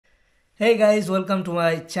Hey guys, welcome to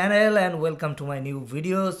my channel and welcome to my new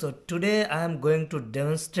video. So today I am going to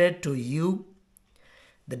demonstrate to you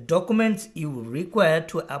the documents you require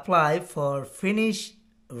to apply for Finnish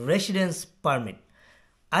residence permit.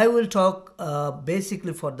 I will talk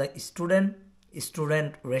basically for the student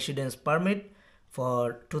residence permit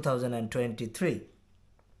for 2023.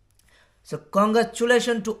 So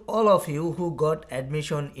congratulations to all of you who got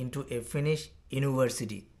admission into a Finnish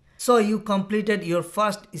university. So you completed your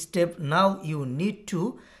first step. Now you need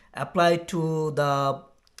to apply to the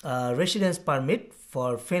residence permit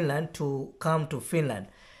for Finland to come to Finland.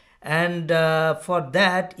 And for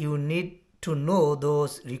that you need to know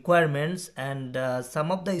those requirements, and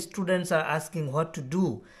some of the students are asking what to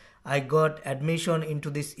do. I got admission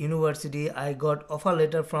into this university, I got offer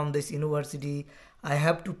letter from this university, I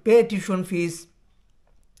have to pay tuition fees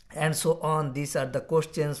and so on. These are the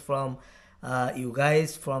questions from you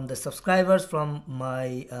guys, from the subscribers from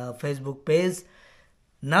my Facebook page.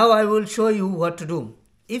 Now I will show you what to do.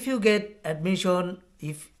 If you get admission,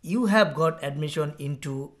 if you have got admission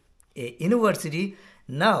into a university,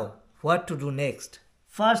 now what to do next?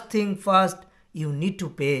 First thing first, you need to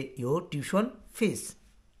pay your tuition fees.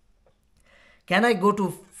 Can I go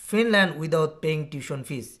to Finland without paying tuition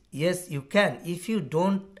fees? Yes, you can. If you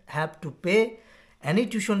don't have to pay any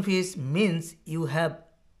tuition fees, means you have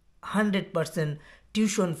 100%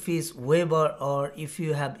 tuition fees waiver, or if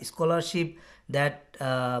you have scholarship that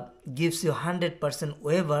gives you 100%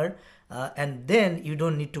 waiver, and then you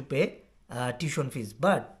don't need to pay tuition fees.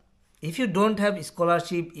 But if you don't have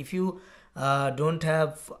scholarship, if you don't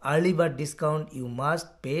have early bird discount, you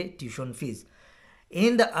must pay tuition fees.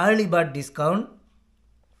 In the early bird discount,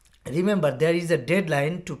 remember there is a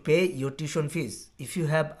deadline to pay your tuition fees. If you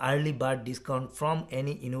have early bird discount from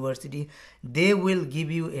any university, they will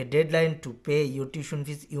give you a deadline to pay your tuition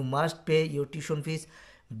fees. You must pay your tuition fees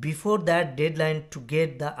before that deadline to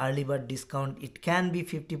get the early bird discount. It can be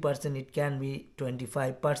 50%, it can be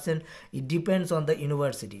 25%. It depends on the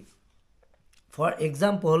university. For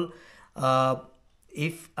example,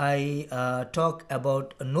 if I talk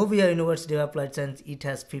about Novia University of Applied Science, it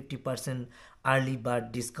has 50% early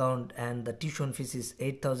bird discount and the tuition fees is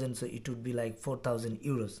 8,000, so it would be like 4,000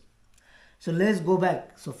 euros. So let's go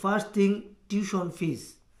back. So first thing, tuition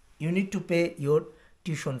fees. You need to pay your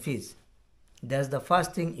tuition fees. That's the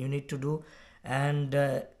first thing you need to do. And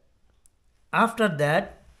after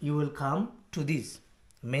that you will come to this.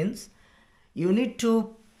 Means you need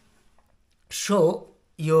to show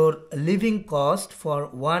your living cost for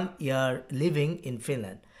 1 year living in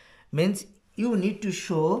Finland. Means you need to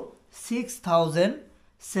show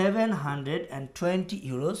 6,720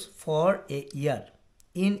 euros for a year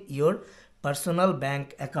in your personal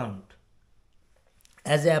bank account.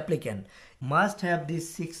 As an applicant, must have this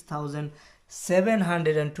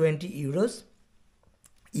 6,720 euros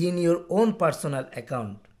in your own personal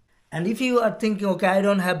account. And if you are thinking, okay, I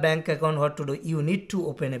don't have bank account, what to do? You need to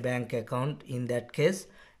open a bank account in that case,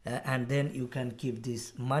 and then you can keep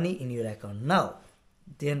this money in your account. Now,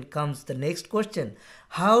 then comes the next question.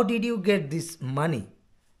 How did you get this money?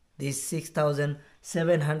 This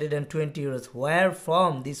 6,720 euros. Where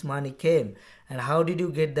from this money came? And how did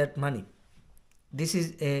you get that money? This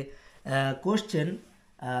is a question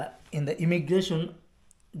in the immigration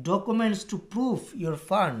documents to prove your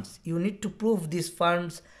funds. You need to prove these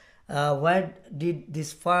funds. Where did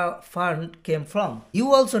this fund came from?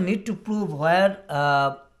 You also need to prove where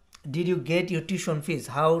did you get your tuition fees.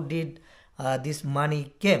 How did this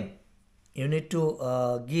money came? You need to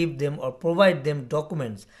give them or provide them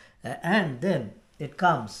documents, and then it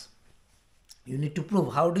comes. You need to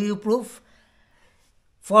prove. How do you prove?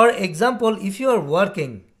 For example, if you are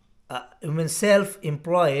working, you mean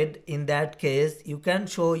self-employed, in that case you can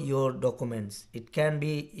show your documents. It can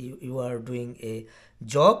be you are doing a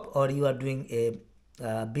job or you are doing a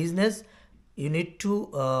business. You need to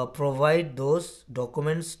provide those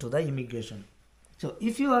documents to the immigration. So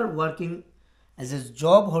if you are working as a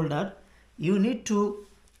job holder, you need to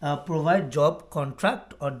provide job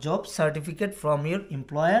contract or job certificate from your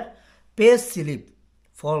employer, pay slip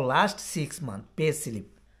for last 6 months, pay slip.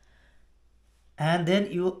 And then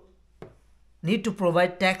you need to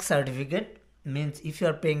provide tax certificate, means if you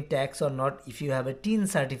are paying tax or not, if you have a TIN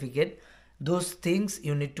certificate, those things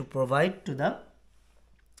you need to provide to the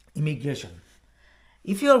immigration.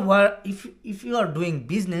 If you are doing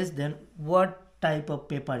business, then what type of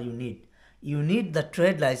paper you need? You need the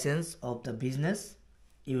trade license of the business,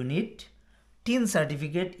 you need TIN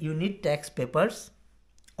certificate, you need tax papers.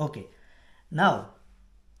 Okay, now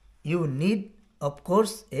you need of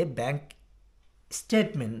course a bank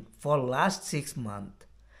statement for last 6 months.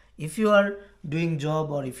 If you are doing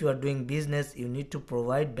job or if you are doing business, you need to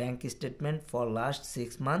provide bank statement for last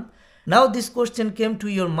 6 months. Now this question came to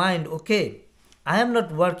your mind, okay, I am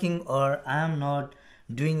not working or I am not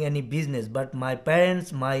doing any business, but my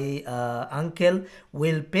parents, my uncle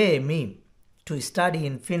will pay me to study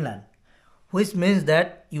in Finland, which means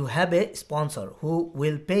that you have a sponsor who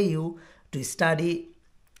will pay you to study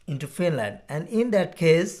into Finland. And in that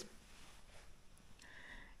case,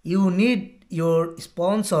 you need your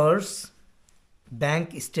sponsor's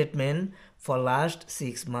bank statement for last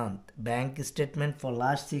 6 months. Bank statement for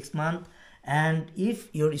last 6 months. And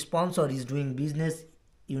if your sponsor is doing business,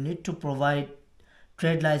 you need to provide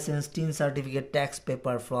trade license, TIN certificate, tax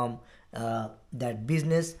paper from that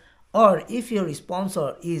business. Or if your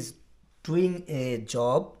sponsor is doing a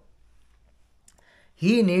job,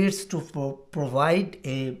 he needs to provide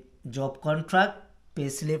a job contract,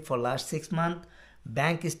 payslip for last 6 months,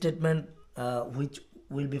 bank statement which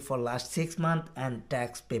will be for last 6 months, and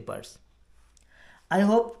tax papers. I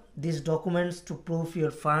hope these documents to prove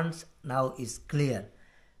your funds now is clear.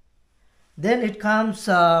 Then it comes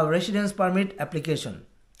residence permit application.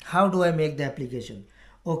 How do I make the application?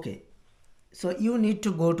 Okay, so you need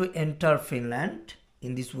to go to Enter Finland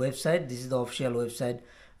in this website. This is the official website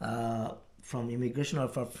from immigration or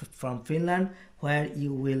from Finland, where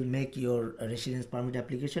you will make your residence permit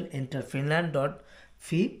application.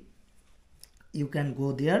 Enterfinland.fi. You can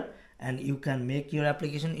go there and you can make your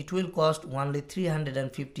application. It will cost only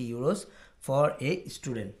 350 euros for a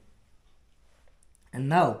student. And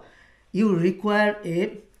now you require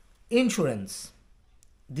a insurance.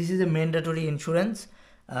 This is a mandatory insurance.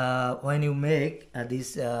 When you make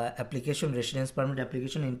this application, residence permit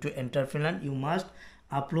application into Enter Finland, you must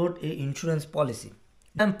upload a insurance policy.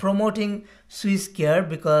 I'm promoting Swiss Care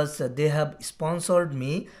because they have sponsored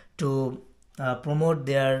me to promote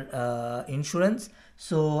their insurance.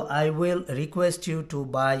 So I will request you to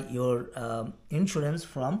buy your insurance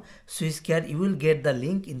from Swiss Care. You will get the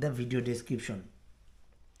link in the video description.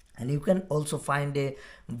 And you can also find a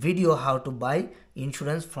video how to buy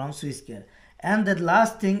insurance from Swiss Care. And the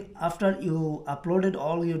last thing, after you uploaded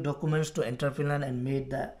all your documents to Enter Finland and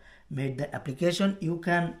made the application, you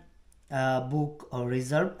can book or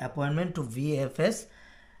reserve appointment to VFS.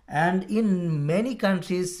 And in many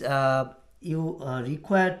countries, you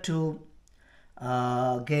require to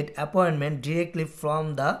get appointment directly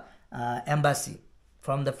from the embassy,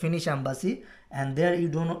 from the Finnish embassy, and there you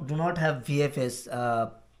do not have VFS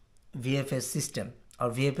system or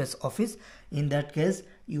VFS office. In that case,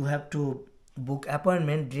 you have to book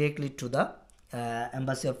appointment directly to the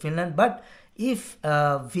embassy of Finland. But if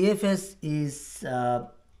VFS is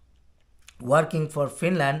working for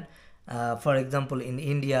Finland, for example in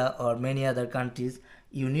India or many other countries,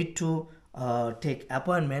 you need to take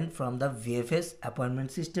appointment from the VFS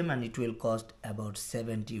appointment system, and it will cost about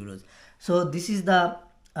 70 euros. So this is the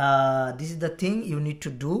thing you need to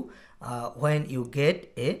do when you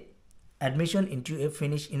get a admission into a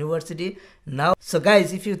Finnish university. Now, so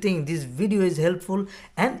guys, if you think this video is helpful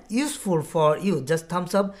and useful for you, just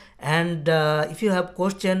thumbs up. And if you have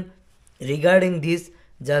question regarding this,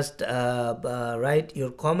 just write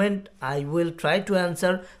your comment. I will try to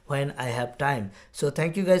answer when I have time. So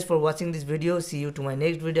thank you guys for watching this video. See you to my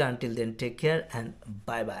next video. Until then, take care and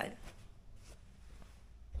bye bye.